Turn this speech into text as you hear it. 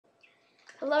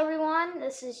Hello everyone,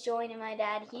 this is Julian and my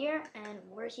dad here, and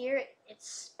we're here.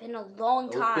 It's been a long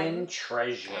time. Open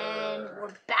treasure. And we're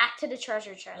back to the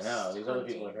treasure chest. I know, these other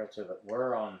people are here too, but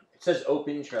we're on, it says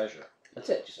open treasure. That's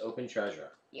it, just open treasure.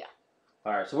 Yeah.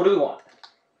 Alright, so what do we want?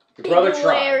 Your brother tried. Big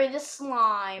Larry the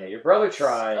Slime. Yeah, your brother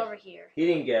tried. Over here. He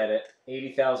didn't get it.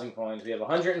 80,000 coins. We have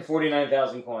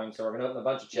 149,000 coins, so we're going to open a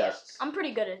bunch of chests. Yeah, I'm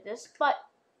pretty good at this, but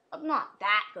I'm not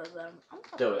that good at them.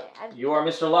 Do it. You are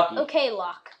Mr. Lucky. Okay,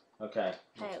 Luck. Okay,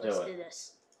 let's do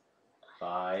this.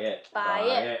 Buy it. Buy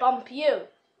it. Bump you.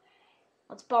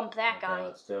 Let's bump that guy.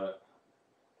 Let's do it.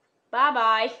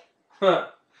 Bye-bye. All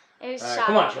right,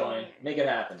 come on, Julian. Make it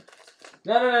happen.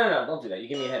 No. Don't do that. You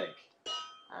give me a headache.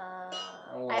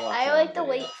 I like to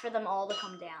wait for them all to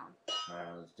come down.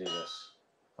 Alright, let's do this.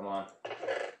 Come on.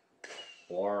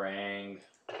 Boring.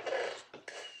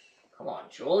 Come on,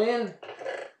 Julian.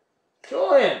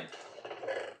 Julian!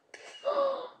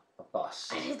 A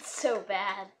bus. It's so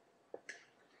bad.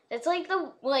 It's like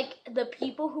the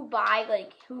people who buy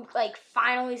who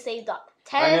finally saved up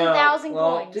 10,000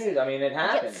 coins. Dude, I mean it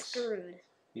happens. You get screwed.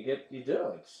 You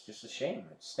do. It's just a shame.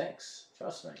 It stinks.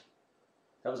 Trust me.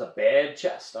 That was a bad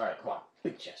chest. All right, come on.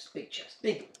 Big chest, big chest,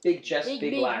 big chest,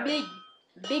 big Larry.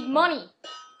 Big money.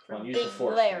 Come on, use the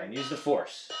force, man. Use the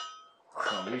force.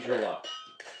 Come on, use your luck.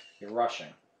 You're rushing.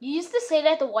 You used to say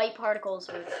that the white particles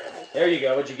were... There you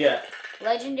go. What'd you get?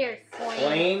 Legendary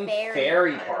flame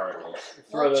fairy particles.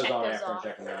 Throw those on after and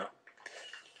check them out.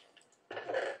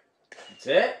 That's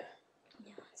it?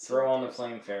 Yeah, throw on the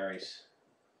flame fairies.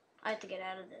 I have to get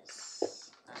out of this.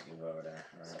 Move over there.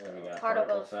 All right, what do we got?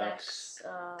 Particle effects.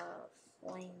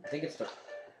 Flame. I think it's the...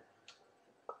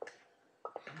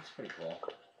 That's pretty cool.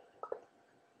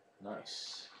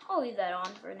 Nice. I'll leave that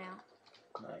on for now.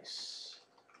 Nice.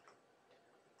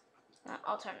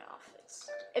 I'll turn it off.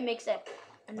 It makes that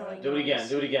annoying do it again.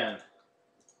 Do it again.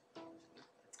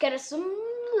 Let's get us some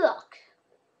luck.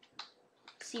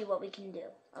 See what we can do.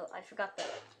 Oh, I forgot that.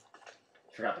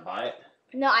 You forgot to buy it?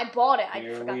 No, I bought it.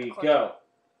 Here I forgot we the code. go.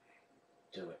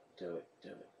 Do it. Come on,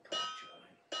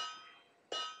 Julian.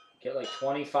 Get like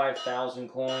 25,000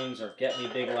 coins or get me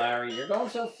Big Larry. You're going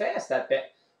so fast.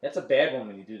 That's a bad one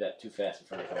when you do that too fast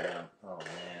before they come down. Oh,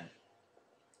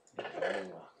 man.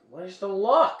 Where's the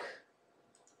luck?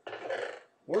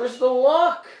 Where's the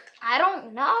luck? I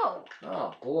don't know.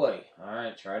 Oh, boy. All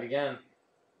right, try it again.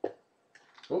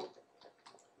 Oop.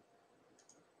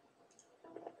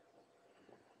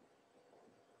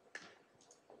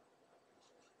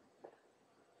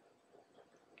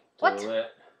 What? Do it.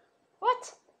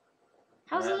 What?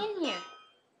 How's he in here?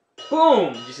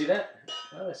 Boom! Did you see that?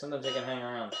 Well, sometimes they can hang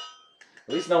around.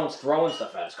 At least no one's throwing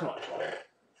stuff at us. Come on, Julian.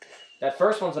 That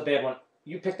first one's a bad one.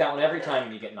 You pick that one every time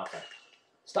and you get nothing.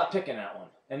 Stop picking that one.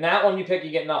 And that one you pick,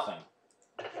 you get nothing.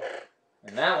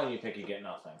 And that one you pick, you get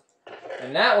nothing.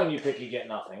 And that one you pick, you get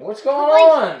nothing. What's going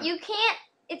on? You can't.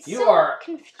 It's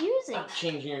confusing. I'm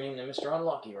changing your name to Mr.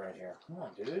 Unlucky right here. Come on,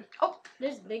 dude. Oh,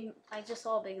 there's Big... I just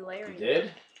saw Big Larry. You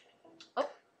did? Oh.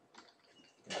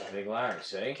 There's Big Larry,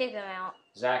 see? Kick him out.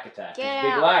 Zack attack. Get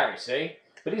He's out. Big Larry, see?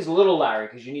 But he's Little Larry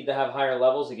because you need to have higher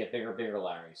levels to get bigger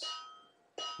Larrys.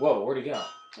 Whoa, where'd he go?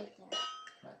 Right there.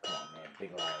 Oh, come on, man.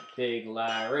 Big Larry. Big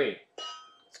Larry.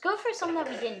 Let's go for some that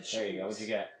we didn't choose. There you go. What'd you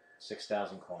get?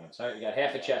 6,000 coins. All right, you got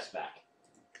half a chest back.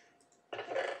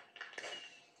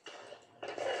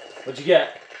 What'd you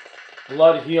get?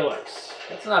 Blood Helix.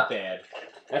 That's not bad.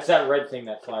 That's that red thing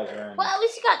that flies around. Well, at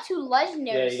least you got 2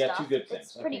 legendary stuff. Yeah, you got 2 good things.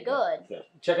 It's pretty good. Good.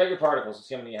 Check out your particles and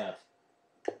see how many you have.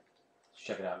 Let's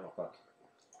check it out real quick.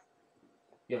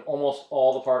 You have almost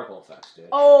all the particle effects, dude.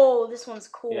 Oh, this one's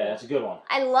cool. Yeah, that's a good one.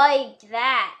 I like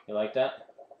that. You like that?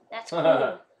 That's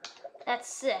cool. That's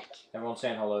sick. Everyone's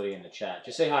saying hello to you in the chat.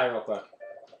 Just say hi real quick.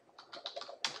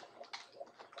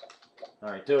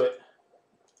 Alright, do it.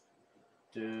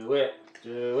 Do it.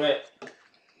 Do it.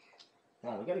 Come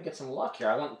on, we gotta get some luck here.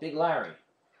 I want Big Larry.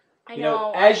 I know. You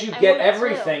know, as you get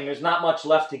everything, there's not much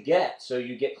left to get, so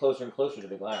you get closer and closer to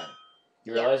Big Larry.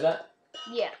 You realize that?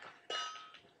 Yeah.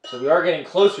 So we are getting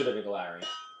closer to Big Larry.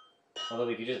 Although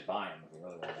we could just buy him if we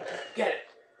really wanted to. Get it!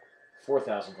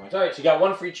 4,000 coins. Alright, so you got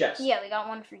 1 free chest. Yeah, we got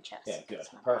 1 free chest. Yeah, good.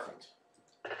 Perfect.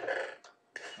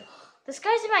 This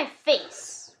guy's in my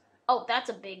face. Oh, that's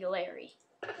a Big Larry.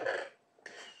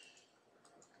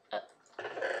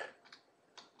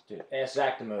 Dude, ask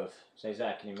Zach to move. Say,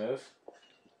 Zach, can you move?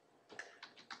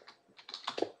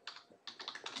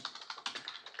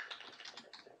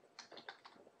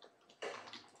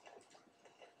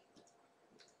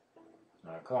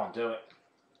 Alright, come on, do it.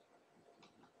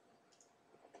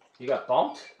 You got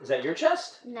bumped? Is that your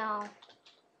chest? No.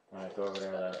 Alright, go over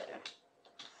there.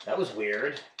 That was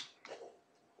weird.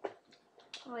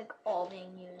 Like all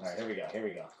being used. All right, here we go. Here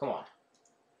we go. Come on.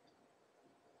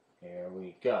 Here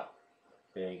we go.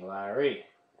 Big Larry.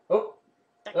 Oh.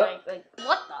 That guy, like,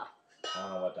 what the? I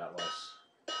don't know what that was.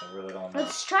 I really don't know.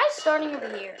 Let's try starting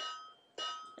over here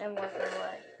and work our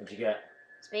way. What'd you get?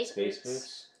 Space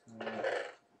boots.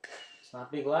 It's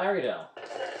not Big Larry though.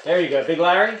 There you go, Big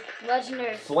Larry.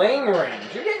 Legendary. Flame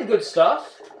rings. You're getting good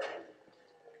stuff.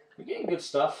 You're getting good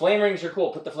stuff. Flame rings are cool.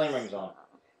 Put the flame rings on.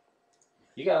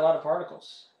 You got a lot of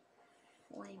particles.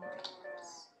 Flame rings.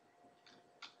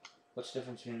 What's the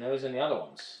difference between those and the other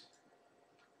ones?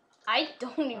 I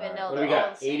don't even know. What do we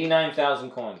got?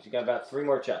 89,000 coins. You got about 3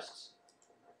 more chests.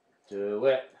 Do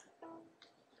it.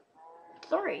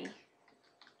 3. You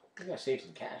gotta save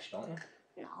some cash, don't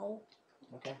you? No.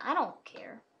 Okay. I don't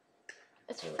care.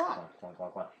 It's fun. Come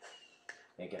on.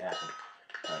 Make it happen.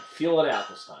 All right, feel it out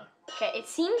this time. Okay, it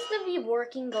seems to be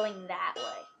working going that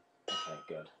way. Okay,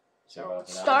 good. So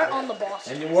start on the boss.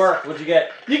 And you worked. What'd you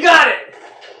get? You got it!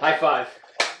 High five.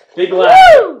 Big laugh.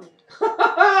 Woo!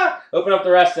 Open up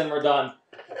the rest and we're done.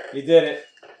 You did it.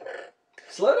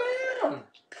 Slow down.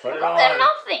 Put it on.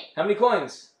 Nothing. How many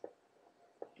coins?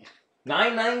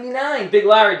 $9.99. Big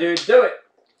Larry, dude. Do it.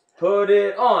 Put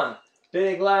it on.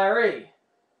 Big Larry.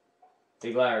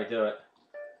 Big Larry, do it.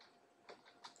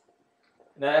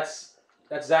 No, that's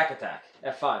Zack Attack.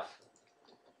 F5.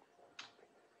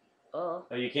 Oh,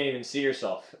 you can't even see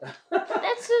yourself.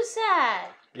 That's so sad.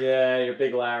 Yeah, you're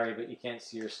Big Larry, but you can't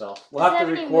see yourself. We'll have to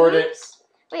record it.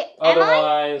 Wait,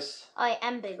 otherwise, I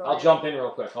am Big Larry. I'll jump in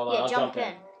real quick. Hold on, yeah, I'll jump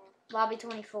in. Lobby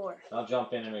 24. I'll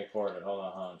jump in and record it. Hold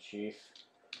on, Chief.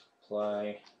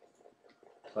 Play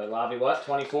lobby what?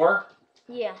 24?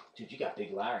 Yeah. Dude, you got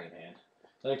Big Larry, man.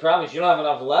 The only problem is you don't have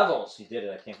enough levels. You did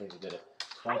it. I can't believe you did it.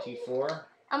 24?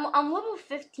 I'm level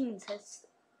 15, so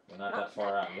you're not that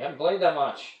far out. You haven't played that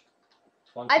much.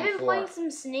 24. I've been playing some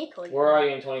Snake lately. Where are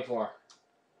you in 24?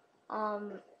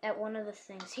 At one of the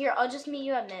things. Here, I'll just meet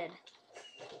you at mid.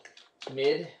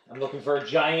 Mid? I'm looking for a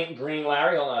giant green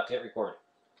Larry. Hold on, I hit record.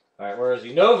 Alright, where is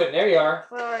he? Novin, there you are.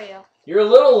 Where are you? You're a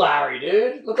little Larry,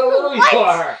 dude. Look how little you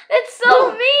are. It's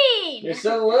so mean. You're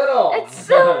so little. It's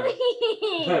so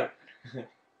mean.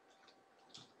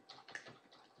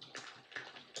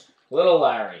 Little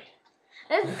Larry.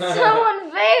 It's so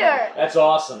unfair. That's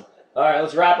awesome. Alright,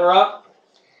 let's wrap her up.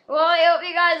 Well, I hope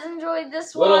you guys enjoyed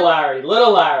this one. Little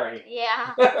Larry.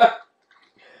 Yeah.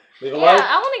 Leave a like.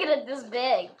 I want to get it this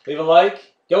big. Leave a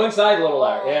like. Go inside Little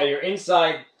Larry. Yeah, you're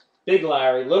inside Big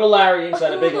Larry. Little Larry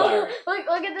inside of Big Larry. Look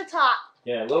at the top.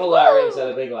 Yeah, Little Larry inside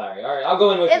of Big Larry. Alright, I'll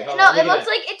go in with you. No, it looks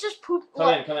like it just pooped. Come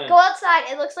in. Go outside.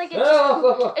 It looks like it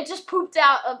look. It just pooped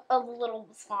out a little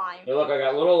slime. Hey, look, I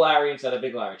got Little Larry inside of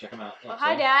Big Larry. Check him out. Oh,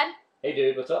 hi, Dad. Hey,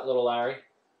 dude. What's up, Little Larry?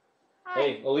 Hi.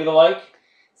 Hey, we'll leave a like.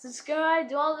 Subscribe,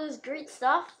 do all this great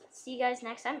stuff. See you guys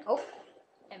next time. Oh,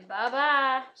 and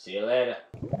bye-bye. See you later.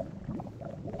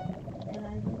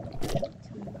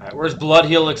 Alright, where's Blood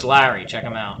Helix Larry? Check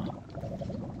him out.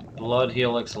 Blood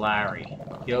Helix Larry.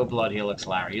 Yo, Blood Helix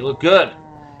Larry. You look good.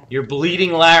 You're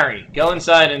bleeding Larry. Go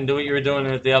inside and do what you were doing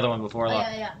with the other one before.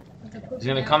 Yeah. He's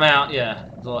gonna come out. Yeah,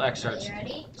 little excerpts. Are you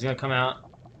ready? He's gonna come out.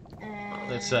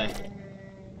 Let's see.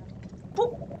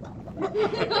 Boop.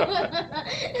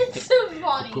 It's so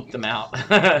funny. Poop them out.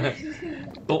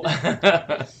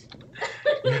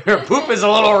 Your poop is a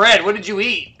little red. What did you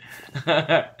eat?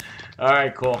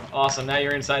 Alright, cool. Awesome. Now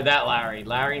you're inside that Larry.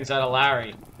 Larry inside a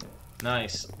Larry.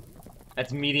 Nice.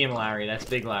 That's medium Larry. That's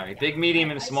Big Larry. Big, medium,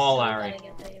 and small Larry.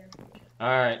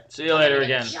 Alright. See you later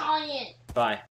again. Giant. Bye.